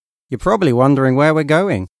"You're probably wondering where we're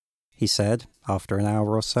going," he said, after an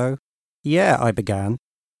hour or so. "Yeah," I began,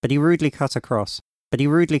 but he rudely cut across.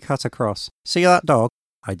 "See that dog?"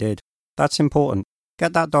 I did. "That's important.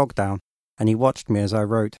 Get that dog down." And he watched me as I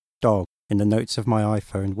wrote "dog" in the notes of my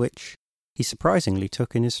iPhone, which he surprisingly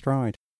took in his stride.